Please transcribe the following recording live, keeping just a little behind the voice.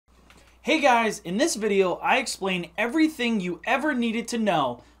Hey guys, in this video I explain everything you ever needed to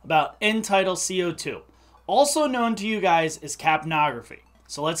know about End Tidal CO2, also known to you guys as capnography.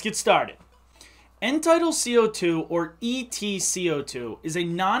 So let's get started. End Tidal CO2 or ETCO2 is a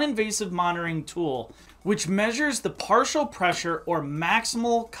non-invasive monitoring tool which measures the partial pressure or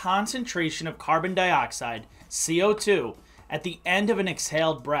maximal concentration of carbon dioxide, CO2, at the end of an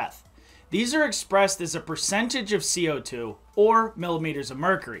exhaled breath. These are expressed as a percentage of CO2 or millimeters of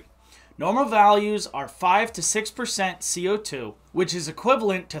mercury. Normal values are 5 to 6% CO2, which is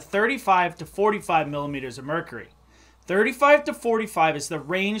equivalent to 35 to 45 millimeters of mercury. 35 to 45 is the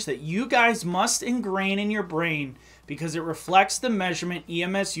range that you guys must ingrain in your brain because it reflects the measurement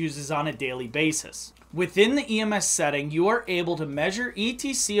EMS uses on a daily basis. Within the EMS setting, you are able to measure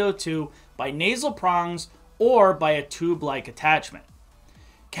ETCO2 by nasal prongs or by a tube-like attachment.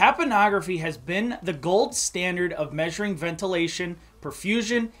 Capnography has been the gold standard of measuring ventilation,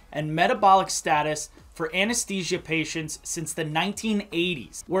 perfusion, and metabolic status for anesthesia patients since the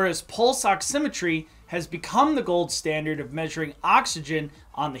 1980s, whereas pulse oximetry has become the gold standard of measuring oxygen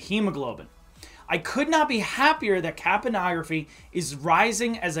on the hemoglobin. I could not be happier that capnography is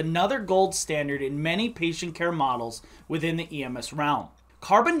rising as another gold standard in many patient care models within the EMS realm.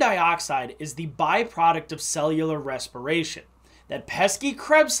 Carbon dioxide is the byproduct of cellular respiration. That pesky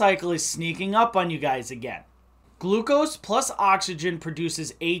Krebs cycle is sneaking up on you guys again. Glucose plus oxygen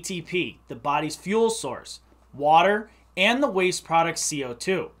produces ATP, the body's fuel source, water, and the waste product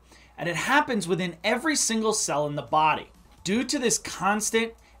CO2. And it happens within every single cell in the body. Due to this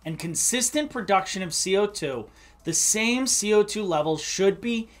constant and consistent production of CO2, the same CO2 levels should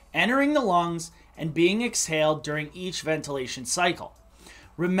be entering the lungs and being exhaled during each ventilation cycle.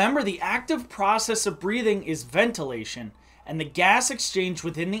 Remember, the active process of breathing is ventilation, and the gas exchange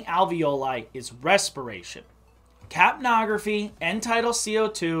within the alveoli is respiration. Capnography, End Tidal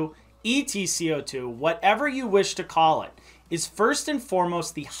CO2, ETCO2, whatever you wish to call it, is first and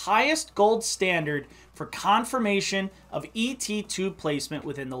foremost the highest gold standard for confirmation of ET tube placement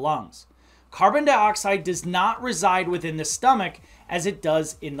within the lungs. Carbon dioxide does not reside within the stomach as it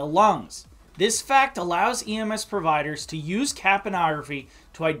does in the lungs. This fact allows EMS providers to use capnography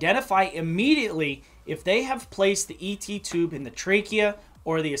to identify immediately if they have placed the ET tube in the trachea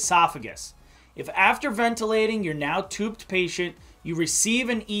or the esophagus. If after ventilating your now tubed patient, you receive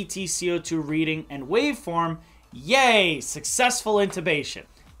an ETCO2 reading and waveform, yay, successful intubation.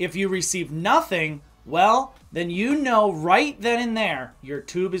 If you receive nothing, well, then you know right then and there your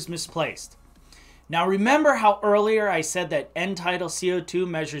tube is misplaced. Now remember how earlier I said that End Tidal CO2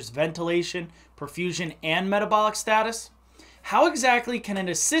 measures ventilation, perfusion, and metabolic status? How exactly can it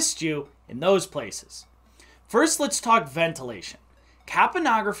assist you in those places? First, let's talk ventilation.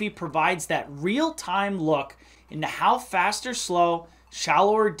 Capnography provides that real-time look into how fast or slow,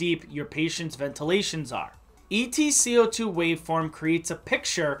 shallow or deep your patient's ventilations are. ETCO2 waveform creates a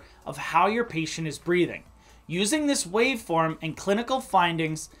picture of how your patient is breathing. Using this waveform and clinical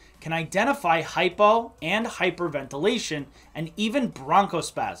findings can identify hypo and hyperventilation and even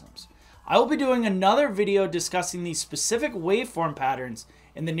bronchospasms. I will be doing another video discussing these specific waveform patterns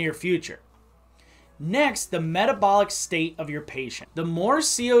in the near future. Next, the metabolic state of your patient. The more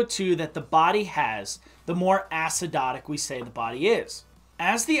CO2 that the body has, the more acidotic we say the body is.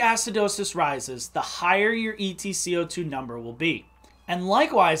 As the acidosis rises, the higher your ETCO2 number will be. And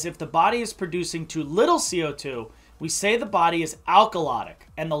likewise, if the body is producing too little CO2, we say the body is alkalotic,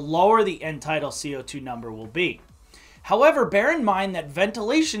 and the lower the End Tidal CO2 number will be. However, bear in mind that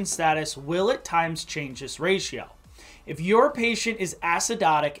ventilation status will at times change this ratio. If your patient is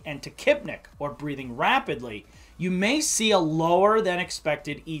acidotic and tachypnic, or breathing rapidly, you may see a lower than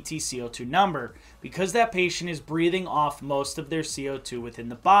expected ETCO2 number because that patient is breathing off most of their CO2 within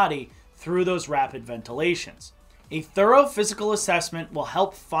the body through those rapid ventilations. A thorough physical assessment will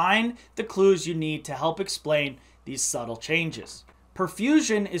help find the clues you need to help explain these subtle changes.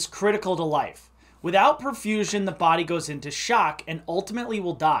 Perfusion is critical to life. Without perfusion, the body goes into shock and ultimately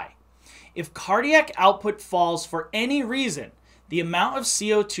will die. If cardiac output falls for any reason, the amount of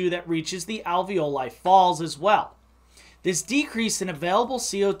CO2 that reaches the alveoli falls as well. This decrease in available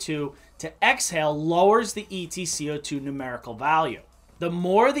CO2 to exhale lowers the ETCO2 numerical value. The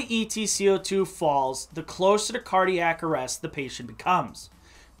more the ETCO2 falls, the closer to cardiac arrest the patient becomes.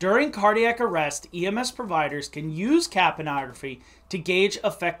 During cardiac arrest, EMS providers can use capnography to gauge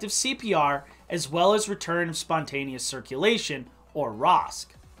effective CPR as well as return of spontaneous circulation, or ROSC.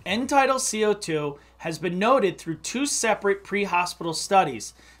 End Tidal CO2 has been noted through 2 separate pre-hospital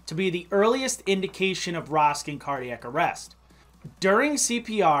studies to be the earliest indication of ROSC in cardiac arrest. During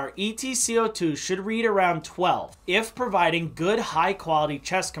CPR, EtCO2 should read around 12 if providing good high-quality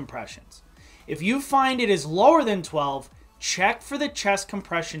chest compressions. If you find it is lower than 12, check for the chest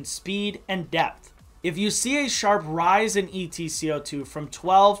compression speed and depth. If you see a sharp rise in EtCO2 from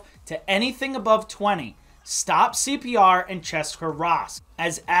 12 to anything above 20, stop CPR and check for ROSC,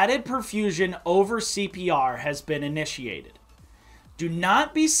 as added perfusion over CPR has been initiated. Do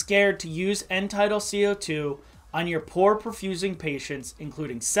not be scared to use End Tidal CO2 on your poor perfusing patients,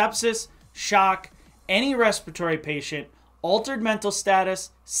 including sepsis, shock, any respiratory patient, altered mental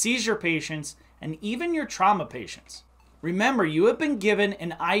status, seizure patients, and even your trauma patients. Remember, you have been given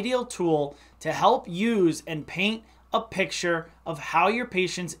an ideal tool to help use and paint a picture of how your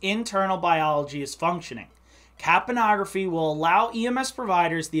patient's internal biology is functioning. Capnography will allow EMS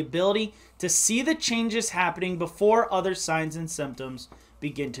providers the ability to see the changes happening before other signs and symptoms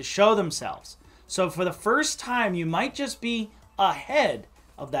begin to show themselves. So for the first time, you might just be ahead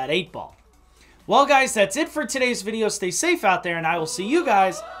of that 8 ball. Well, guys, that's it for today's video. Stay safe out there, and I will see you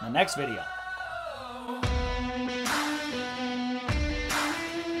guys in the next video.